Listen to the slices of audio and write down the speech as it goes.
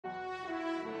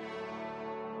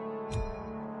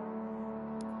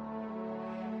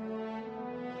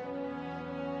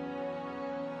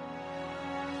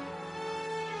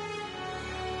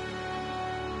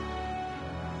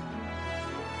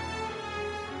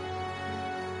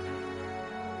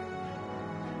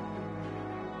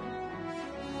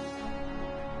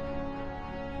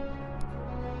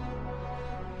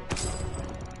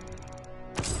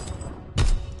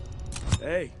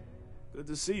Hey, good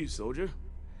to see you, soldier.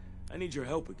 I need your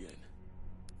help again.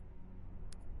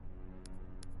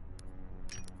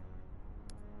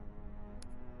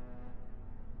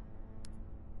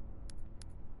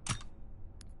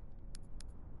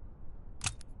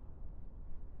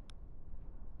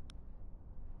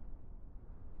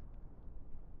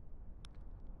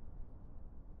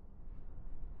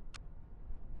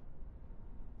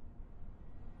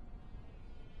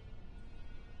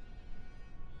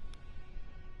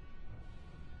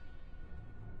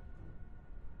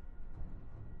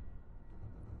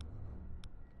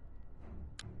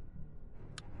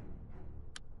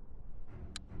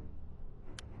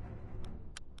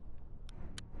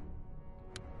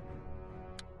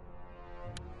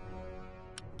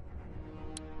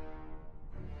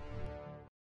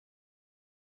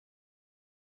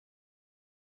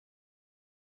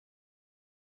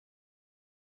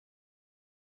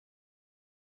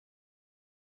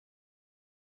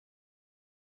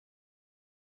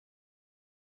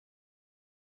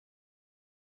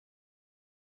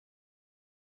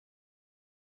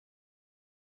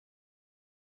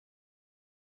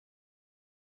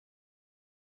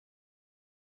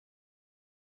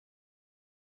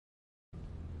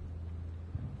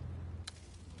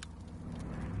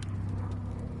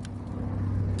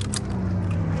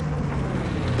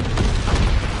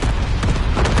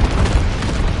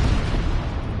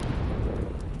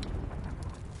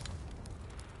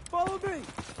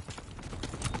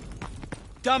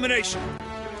 Domination.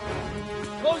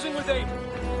 Closing with Able.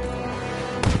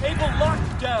 Able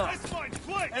locked down.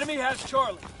 Enemy has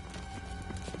Charlie.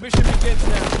 Mission begins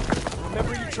now.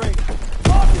 Remember your training.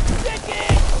 Oh, it's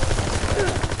sticking!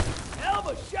 Hell of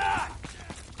a shot!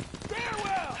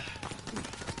 Farewell!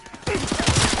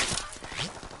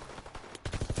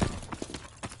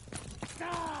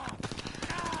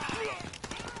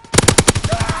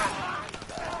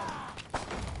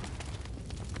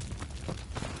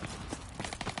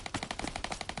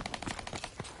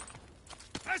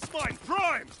 S-Mine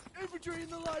Prime! Infantry in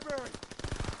the library!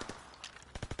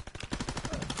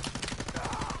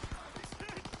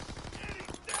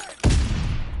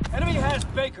 Enemy has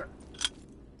Baker.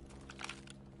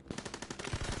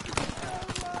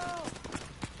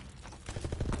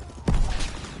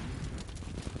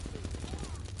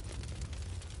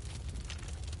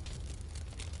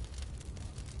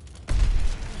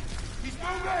 He's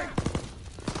moving!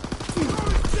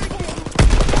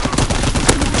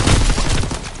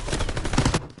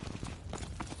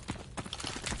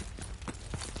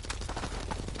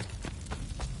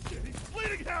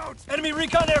 Enemy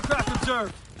recon aircraft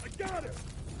observed. I got him!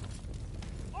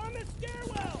 On the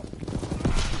stairwell!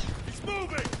 He's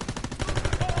moving!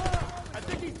 I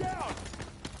think he's down!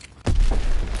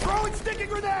 Throwing sticking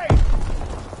grenade!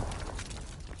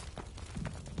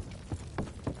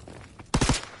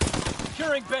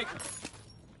 Securing Baker.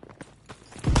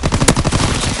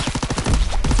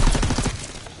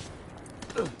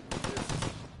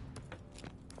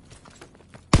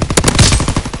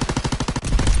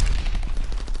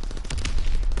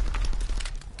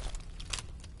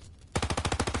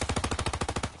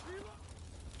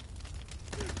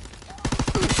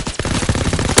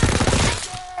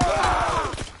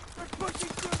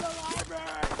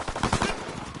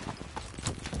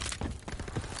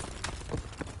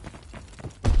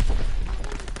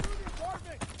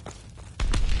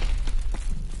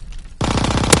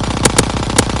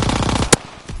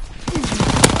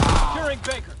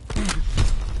 Baker.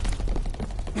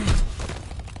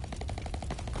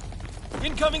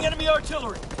 Incoming enemy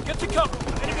artillery. Get to cover.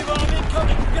 Enemy bomb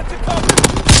incoming. Get to cover.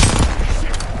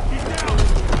 Shit! He's down!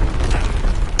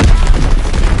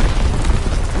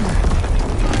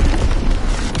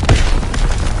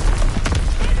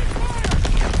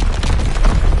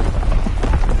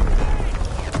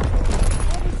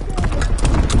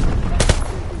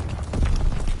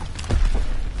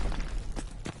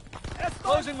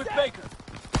 Closing with Baker.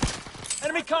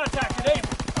 Enemy contact at Able.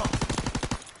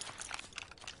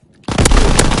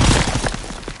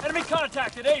 Enemy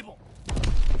contact at Able.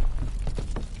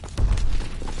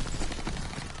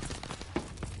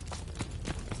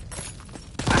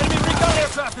 Enemy recon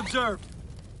aircraft observed.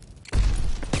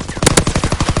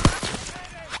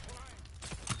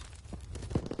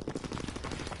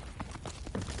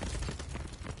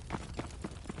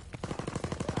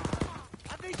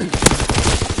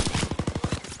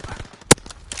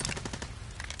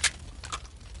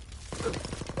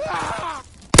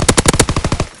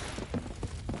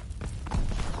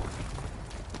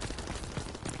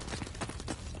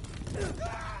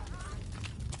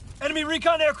 Enemy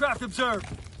recon aircraft observed.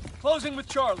 Closing with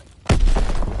Charlie.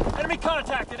 Enemy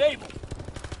contact at Able.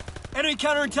 Enemy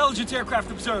counterintelligence aircraft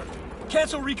observed.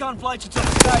 Cancel recon flights until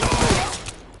the sky is clear.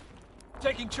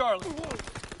 Taking Charlie.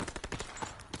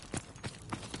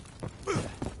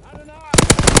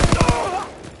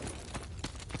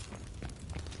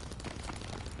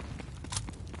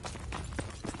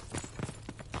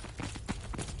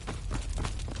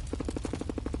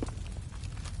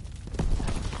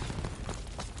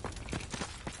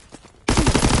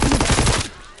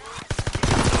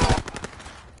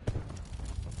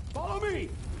 Follow me!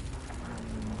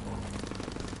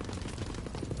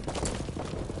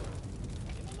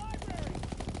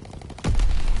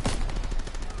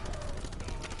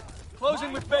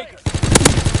 Closing with Baker.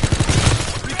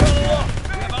 Recon aloft.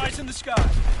 We have eyes in the sky.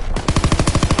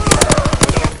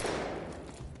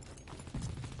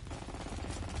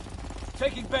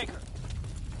 Taking Baker.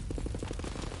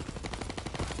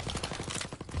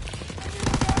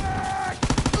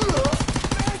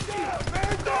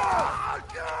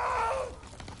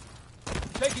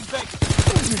 Taking Baker.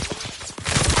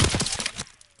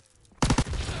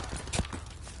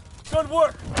 Good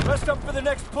work. Rest up for the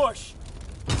next push.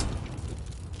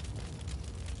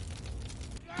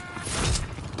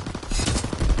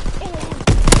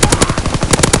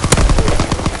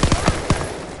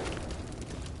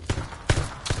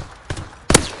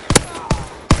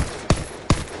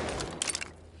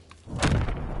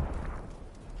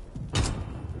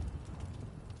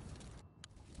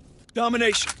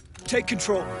 Domination. Take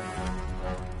control.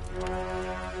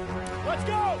 Let's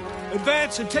go!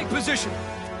 Advance and take position.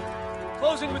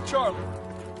 Closing with Charlie.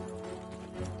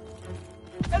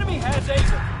 Enemy has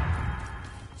Ava.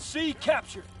 C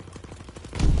captured.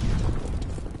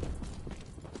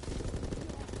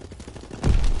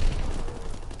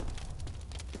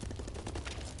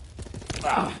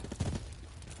 Ah.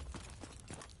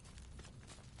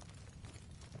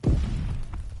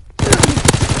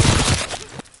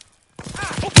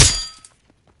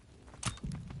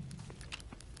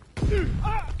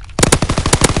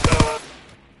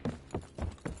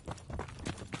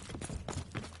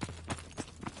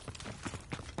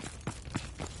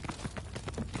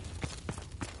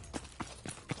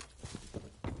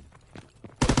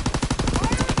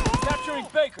 Capturing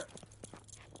Baker.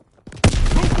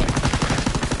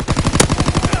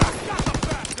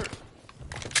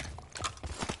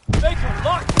 Baker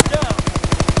locked down.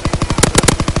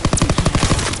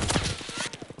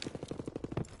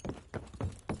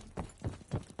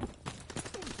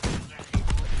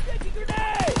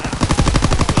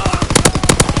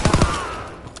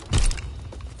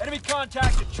 Enemy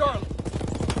contact at Charlie.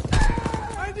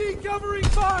 I need covering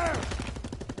fire!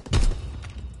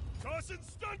 Tossing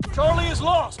stun grenade! Charlie is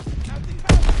lost.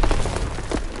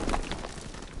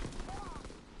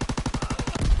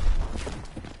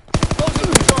 Closing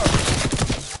with Charlie.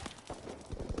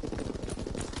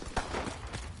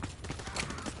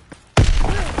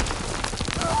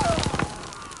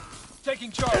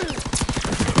 Taking Charlie.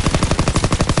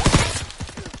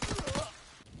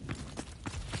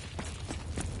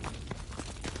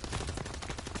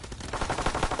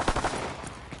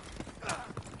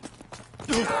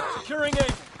 Securing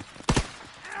Able.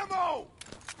 Ammo!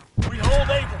 We hold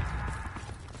Able.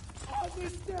 On the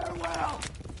stairwell!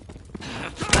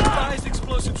 Advised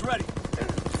explosives ready.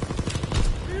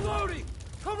 Reloading!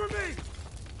 Cover me!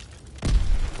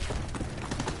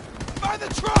 By the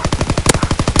truck!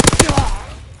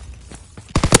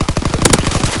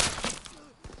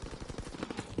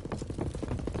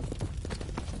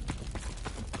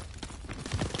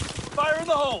 Fire in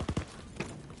the hole.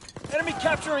 Enemy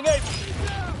capturing Able.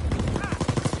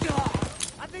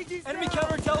 Enemy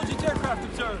counterintelligence aircraft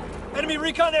observed. Enemy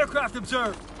recon aircraft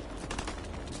observed.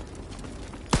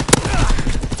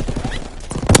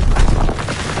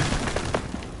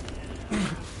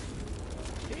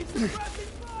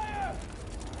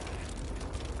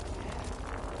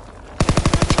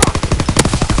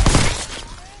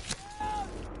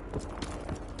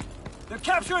 They're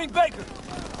capturing Baker.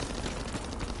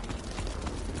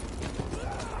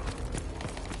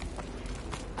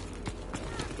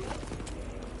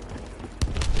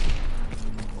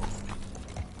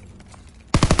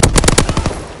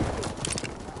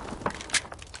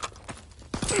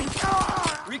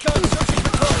 Recon searching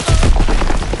for close.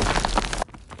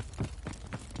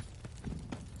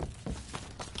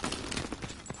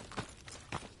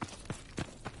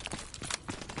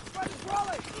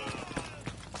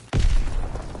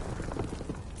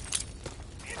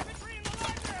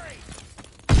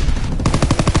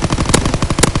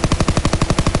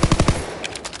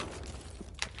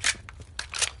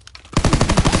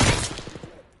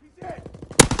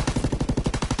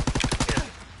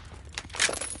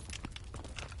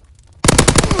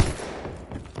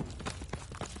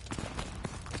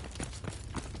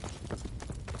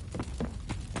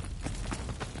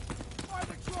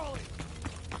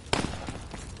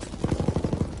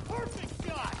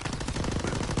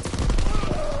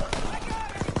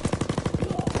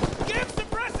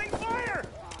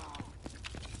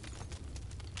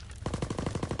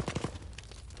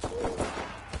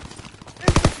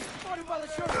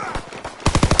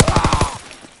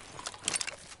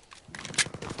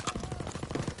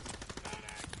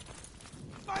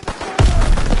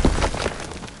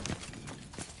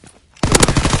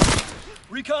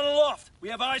 Recon aloft. We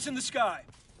have eyes in the sky.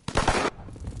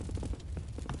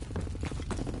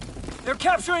 They're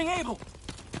capturing Able.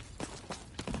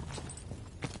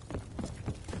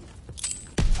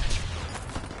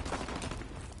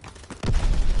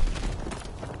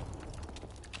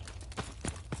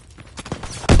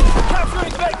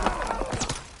 Capturing Baker.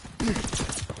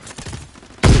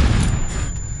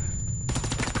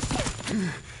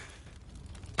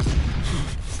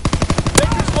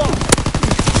 Baker's lost.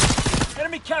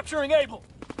 Enemy capturing Able.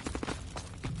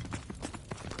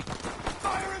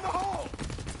 Fire in the hole!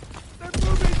 They're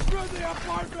moving through the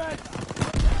apartment!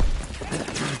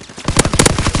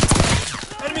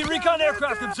 Enemy recon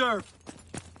aircraft observed.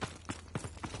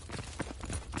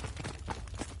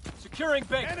 Securing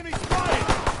Baker. Enemy spotted!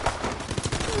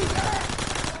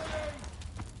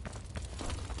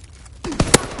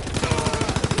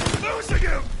 Losing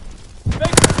him!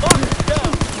 Baker locked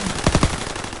down.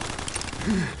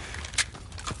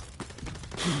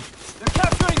 They're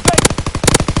capturing Baker.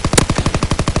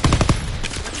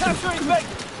 They're capturing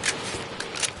Baker.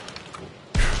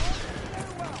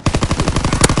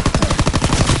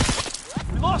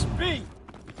 We lost B.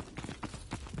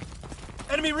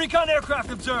 Enemy recon aircraft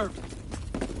observed.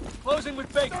 Closing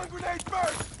with Baker. Stun grenade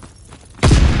first!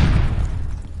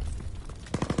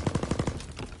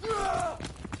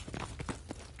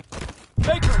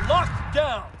 Baker locked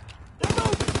down.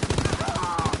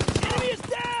 Enemy is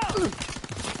down!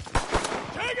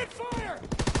 Taking fire!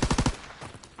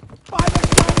 By the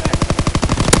helmet!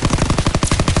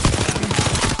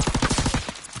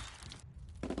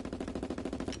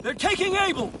 They're taking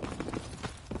Able.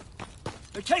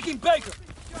 They're taking Baker.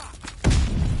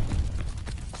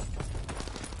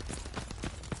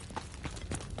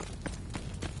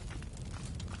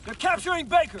 They're capturing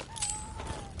Baker.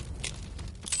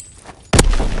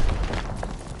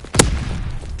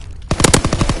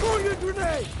 Throwing a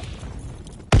grenade!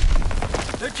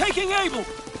 They're taking Able.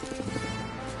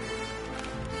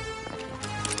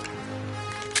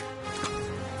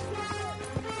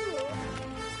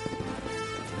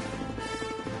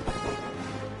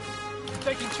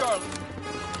 Taking Charlie.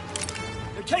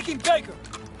 They're taking Baker.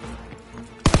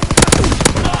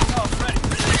 Knockoff ready.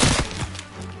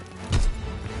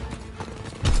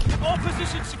 All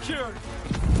positions secured.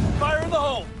 Fire in the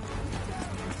hole.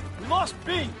 We lost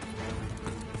B.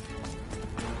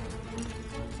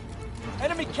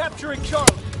 Enemy capturing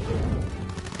Charlie.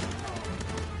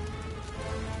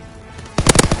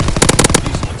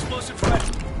 Diesel explosives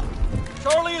ready.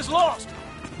 Charlie is lost.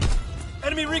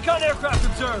 Enemy recon aircraft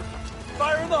observed.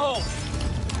 Fire in the hole.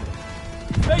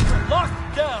 Baker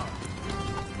locked down.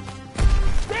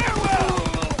 Stairwell!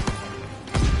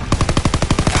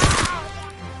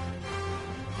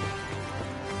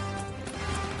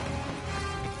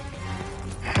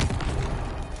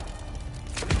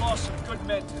 We lost some good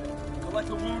men today. Collect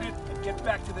the wounded and get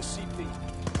back to the CP.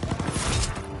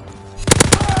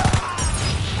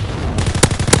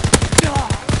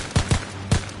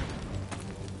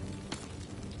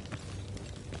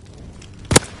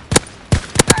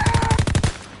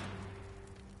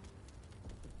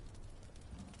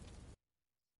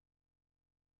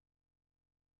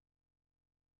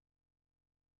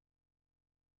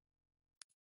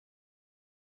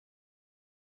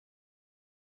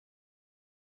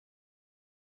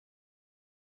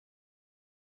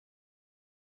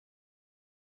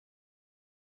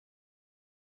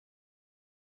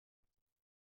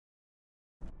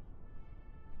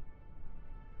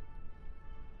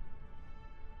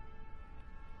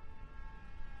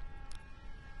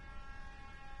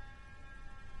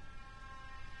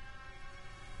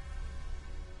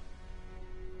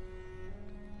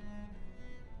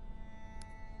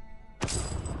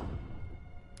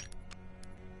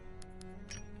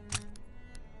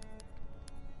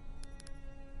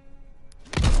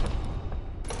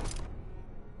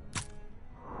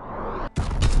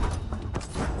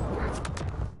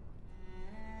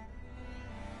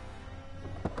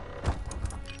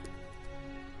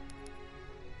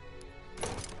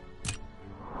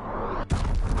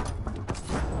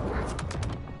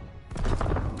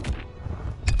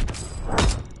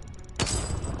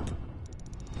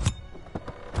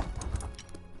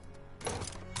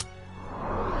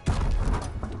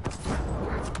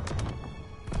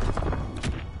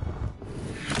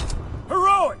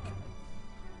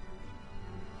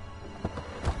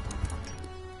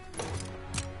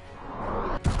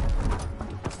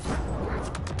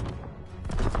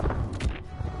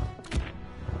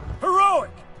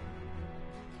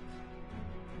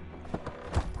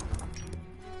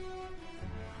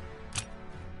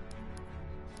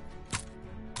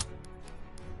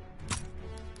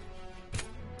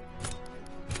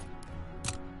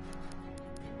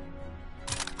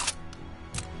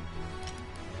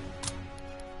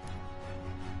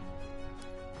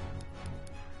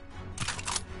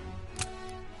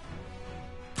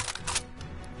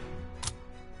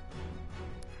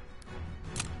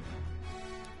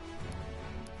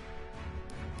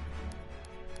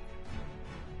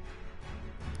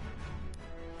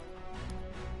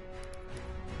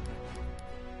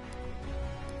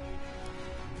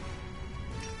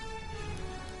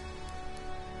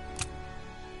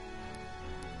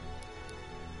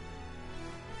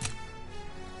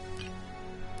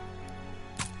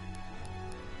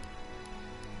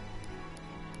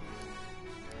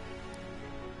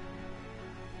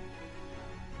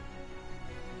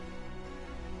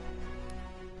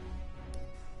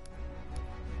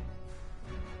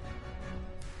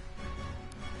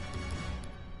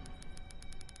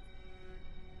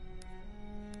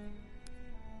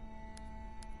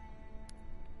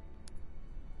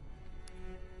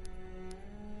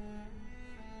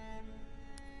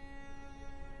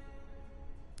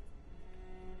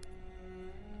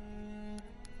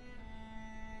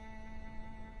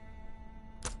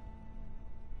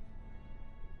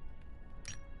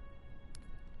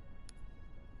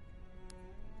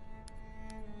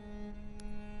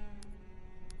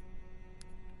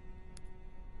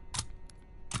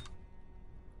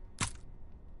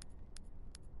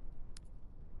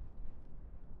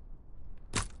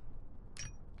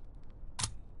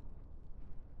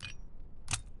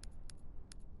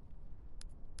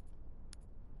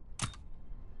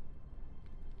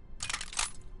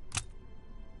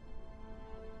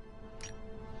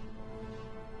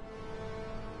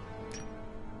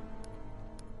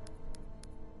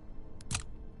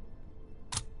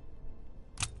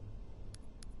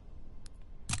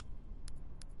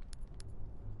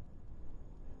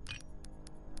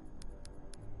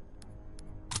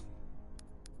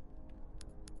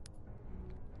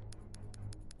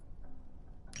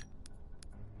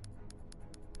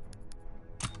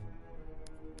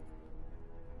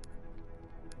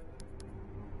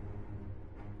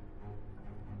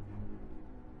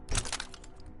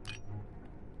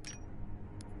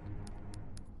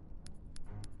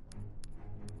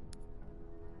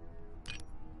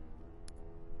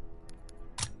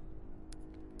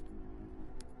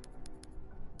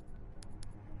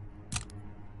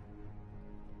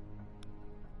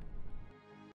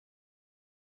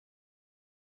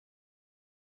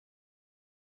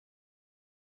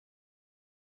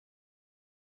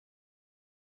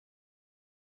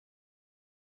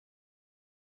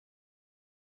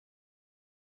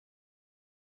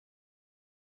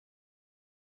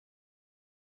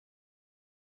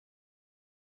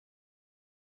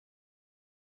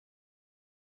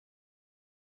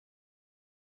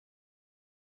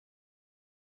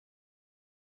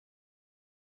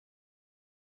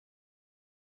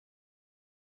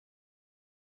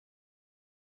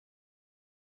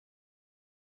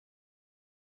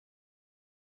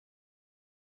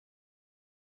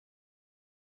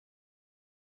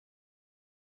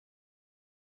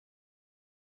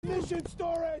 Munition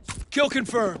storage! Kill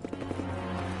confirmed.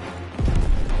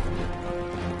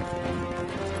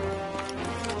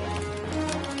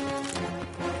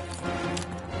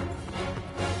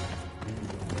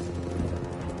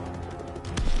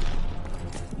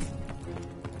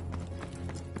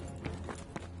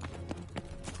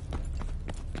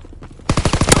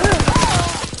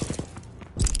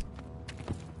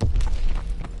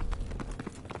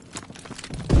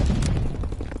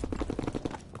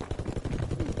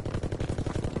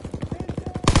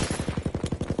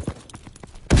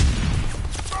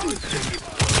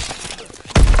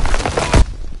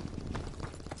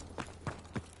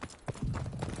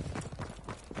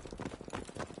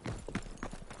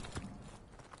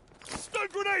 Stun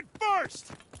grenade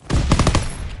first!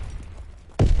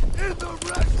 In the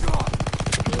restaurant!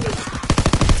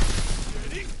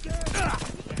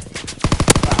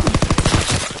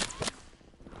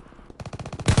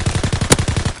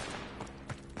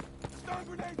 Stun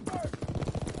grenade first!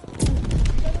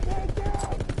 Get a man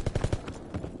down!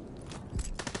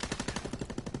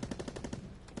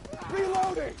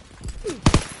 Reloading!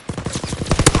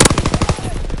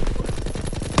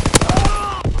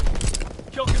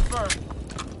 Kill confirmed.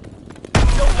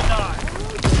 Kill denied.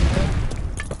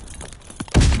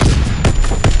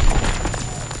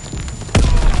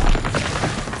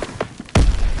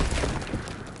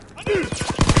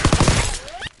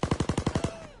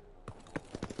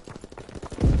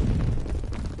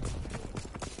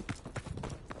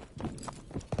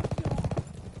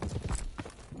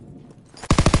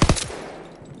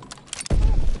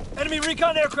 Enemy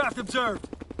recon aircraft observed.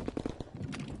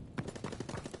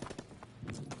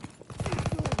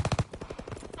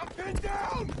 I'm pinned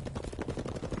down!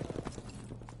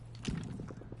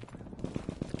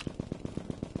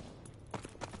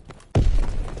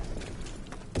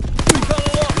 Recon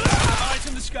aloft. Eyes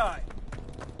in the sky.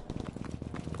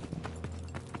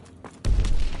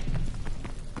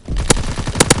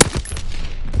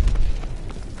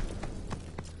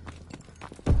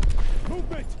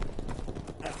 Movement!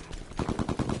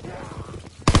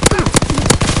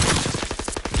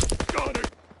 Got it!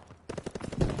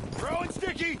 Throwing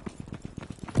sticky!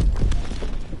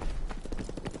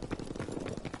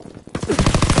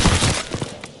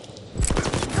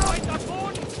 Right, that's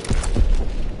on!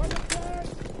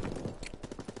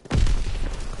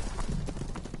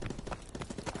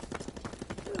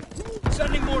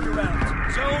 Sending mortar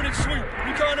rounds. Zone and sweep.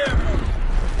 Recon airborne.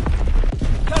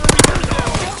 Counter recon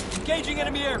down. Engaging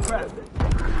enemy aircraft.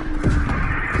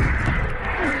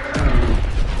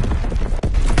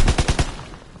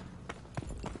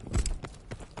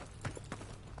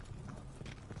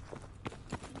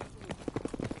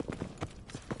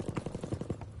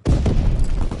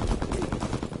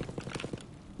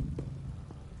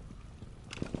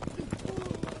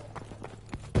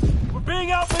 We're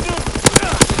being outmaneuvered.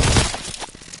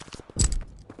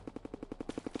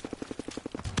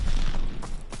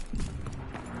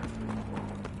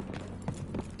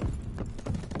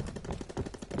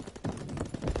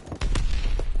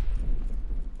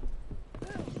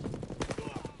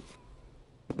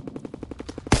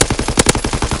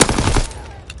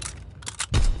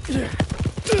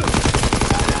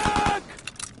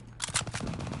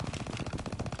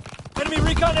 Enemy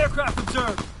recon aircraft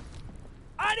observed.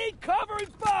 I need cover and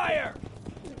fire!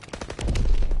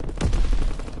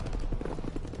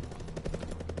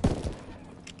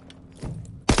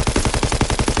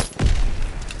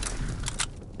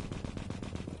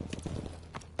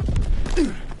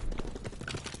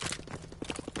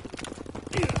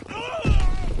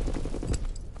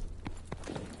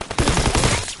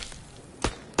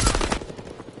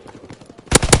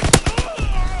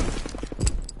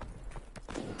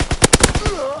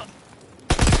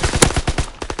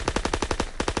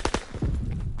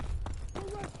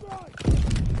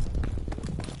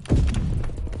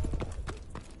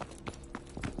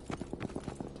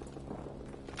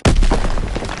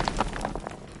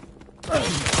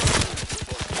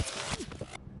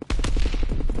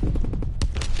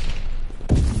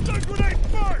 Stun grenade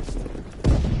first!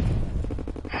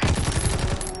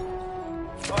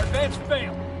 Our advance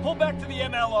failed. Pull back to the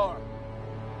MLR.